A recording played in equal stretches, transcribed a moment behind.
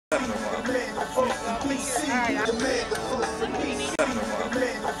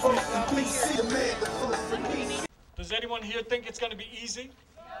Does anyone here think it's going to be easy?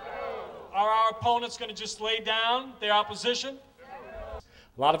 Are our opponents going to just lay down their opposition?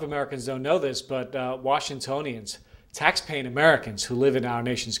 A lot of Americans don't know this, but Washingtonians, tax-paying Americans who live in our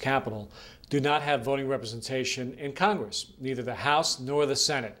nation's capital, do not have voting representation in Congress, neither the House nor the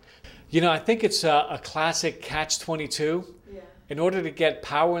Senate. You know, I think it's a classic catch-22. Yeah. In order to get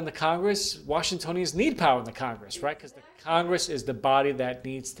power in the Congress, Washingtonians need power in the Congress, right? Because the Congress is the body that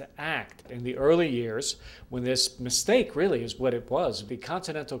needs to act. In the early years, when this mistake really is what it was, the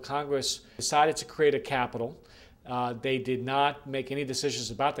Continental Congress decided to create a capital. They did not make any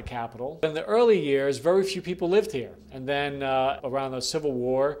decisions about the capital. In the early years, very few people lived here. And then around the Civil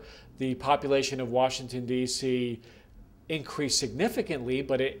War, the population of Washington, D.C. increased significantly,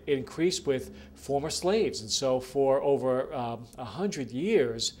 but it increased with former slaves. And so for over 100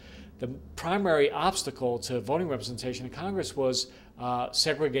 years, the primary obstacle to voting representation in Congress was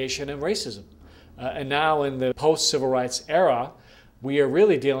segregation and racism. And now in the post-civil rights era, we are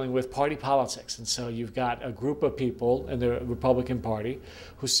really dealing with party politics. And so you've got a group of people in the Republican Party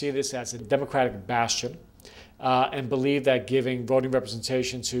who see this as a Democratic bastion and believe that giving voting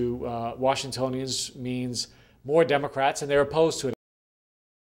representation to Washingtonians means more Democrats, and they're opposed to it.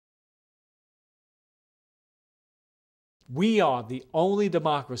 We are the only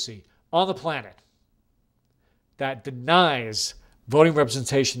democracy on the planet that denies voting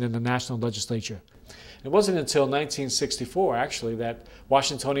representation in the national legislature. It wasn't until 1964, actually, that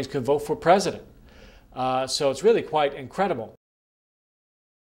Washingtonians could vote for president. So it's really quite incredible.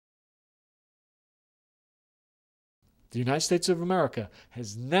 The United States of America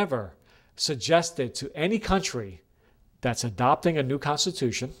has never suggested to any country that's adopting a new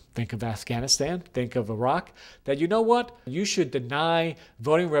constitution, think of Afghanistan, think of Iraq, that you know what? You should deny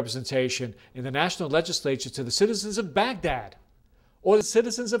voting representation in the national legislature to the citizens of Baghdad or the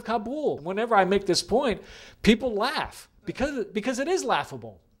citizens of Kabul. Whenever I make this point, people laugh because it is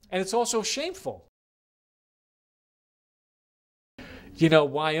laughable and it's also shameful. You know,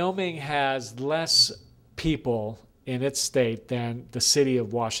 Wyoming has less people in its state than the city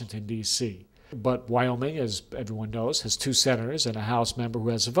of Washington, D.C. But Wyoming, as everyone knows, has 2 senators and a House member who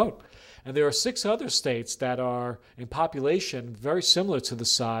has a vote. And there are 6 other states that are in population very similar to the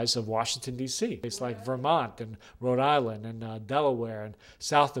size of Washington, D.C. States like Vermont and Rhode Island and Delaware and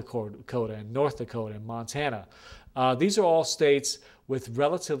South Dakota and North Dakota and Montana. These are all states with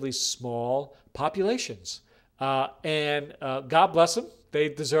relatively small populations. And God bless them. They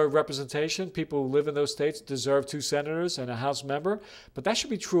deserve representation. People who live in those states deserve 2 senators and a House member. But that should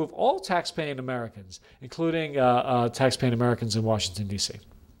be true of all taxpaying Americans, including taxpaying Americans in Washington, D.C.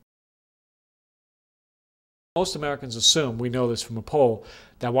 Most Americans assume, we know this from a poll,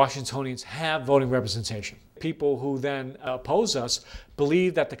 that Washingtonians have voting representation. People who then oppose us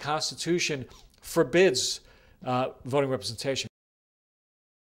believe that the Constitution forbids voting representation.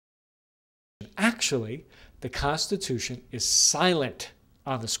 Actually, the Constitution is silent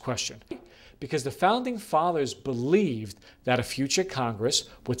on this question because the Founding Fathers believed that a future Congress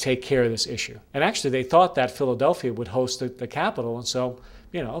would take care of this issue. And actually, they thought that Philadelphia would host the capital, and so,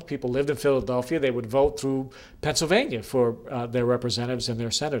 you know, people lived in Philadelphia, they would vote through Pennsylvania for their representatives and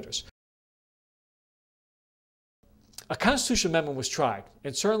their senators. A constitutional amendment was tried,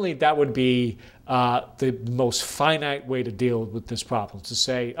 and certainly that would be the most finite way to deal with this problem, to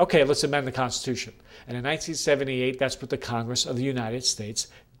say, okay, let's amend the Constitution. And in 1978, that's what the Congress of the United States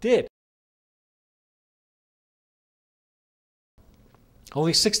did.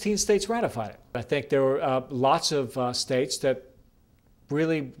 Only 16 states ratified it. I think there were lots of states that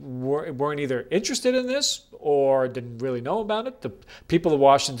really weren't either interested in this or didn't really know about it. The people of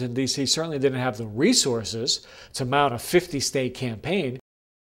Washington, D.C. certainly didn't have the resources to mount a 50-state campaign.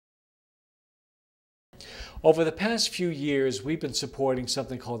 Over the past few years, we've been supporting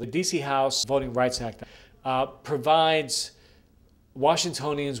something called the D.C. House Voting Rights Act. Provides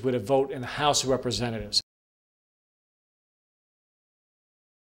Washingtonians with a vote in the House of Representatives.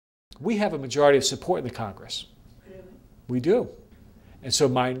 We have a majority of support in the Congress. We do. And so a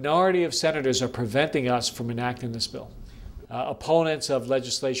minority of senators are preventing us from enacting this bill. Opponents of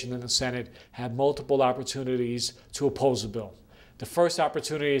legislation in the Senate have multiple opportunities to oppose the bill. The first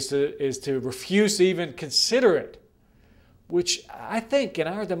opportunity is to refuse to even consider it, which I think in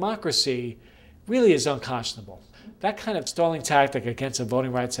our democracy really is unconscionable. That kind of stalling tactic against a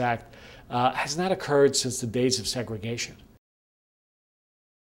Voting Rights Act has not occurred since the days of segregation.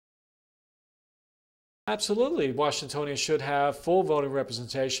 Absolutely, Washingtonians should have full voting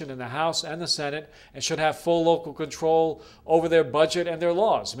representation in the House and the Senate and should have full local control over their budget and their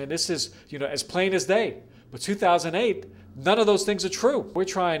laws. I mean, this is, you know, as plain as day. But 2008, none of those things are true. We're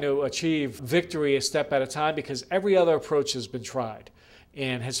trying to achieve victory a step at a time because every other approach has been tried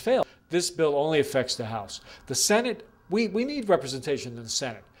and has failed. This bill only affects the House. The Senate, we need representation in the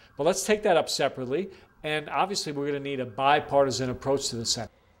Senate. But let's take that up separately. And obviously, we're going to need a bipartisan approach to the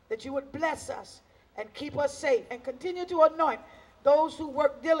Senate. That you would bless us and keep us safe and continue to anoint those who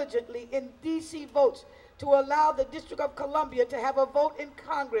work diligently in D.C. votes to allow the District of Columbia to have a vote in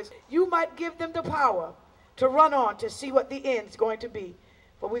Congress. You might give them the power to run on to see what the end's going to be.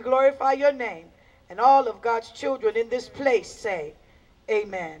 For we glorify your name, and all of God's children in this place say,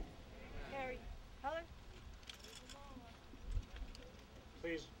 amen.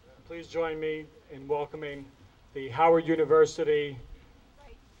 Please join me in welcoming the Howard University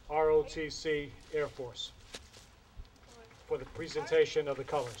ROTC Air Force for the presentation of the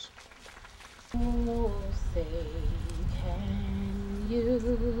colors. Oh, say, can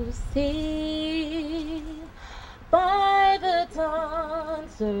you see by the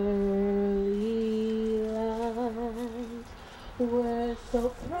dawn's early light, we're so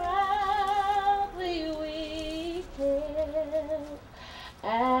proudly we hailed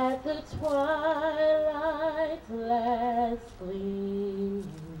at the twilight's last gleaming,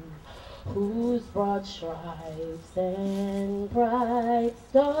 whose broad stripes and bright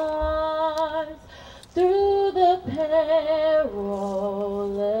stars through the perilous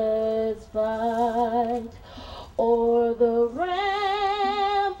fight o'er the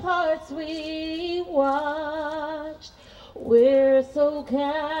ramparts we watched, we're so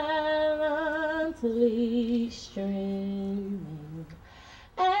gallantly streaming,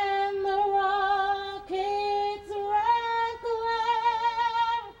 and the rockets red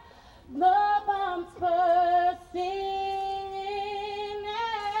glare, the bombs bursting in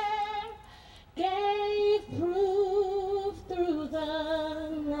air, gave proof through the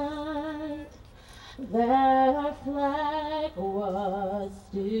night that our flag was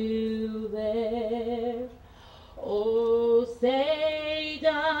still there. Oh, say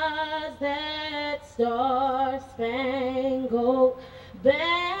does that star-spangled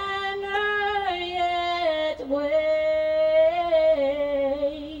banner yet wave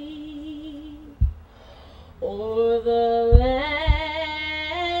o'er the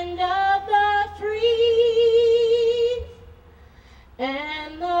land of the free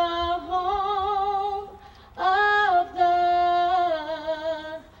and the home of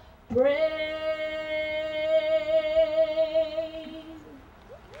the brave?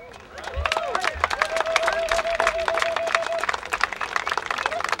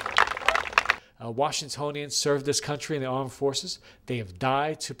 Washingtonians served this country in the armed forces. They have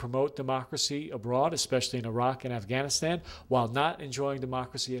died to promote democracy abroad, especially in Iraq and Afghanistan, while not enjoying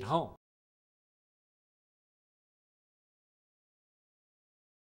democracy at home.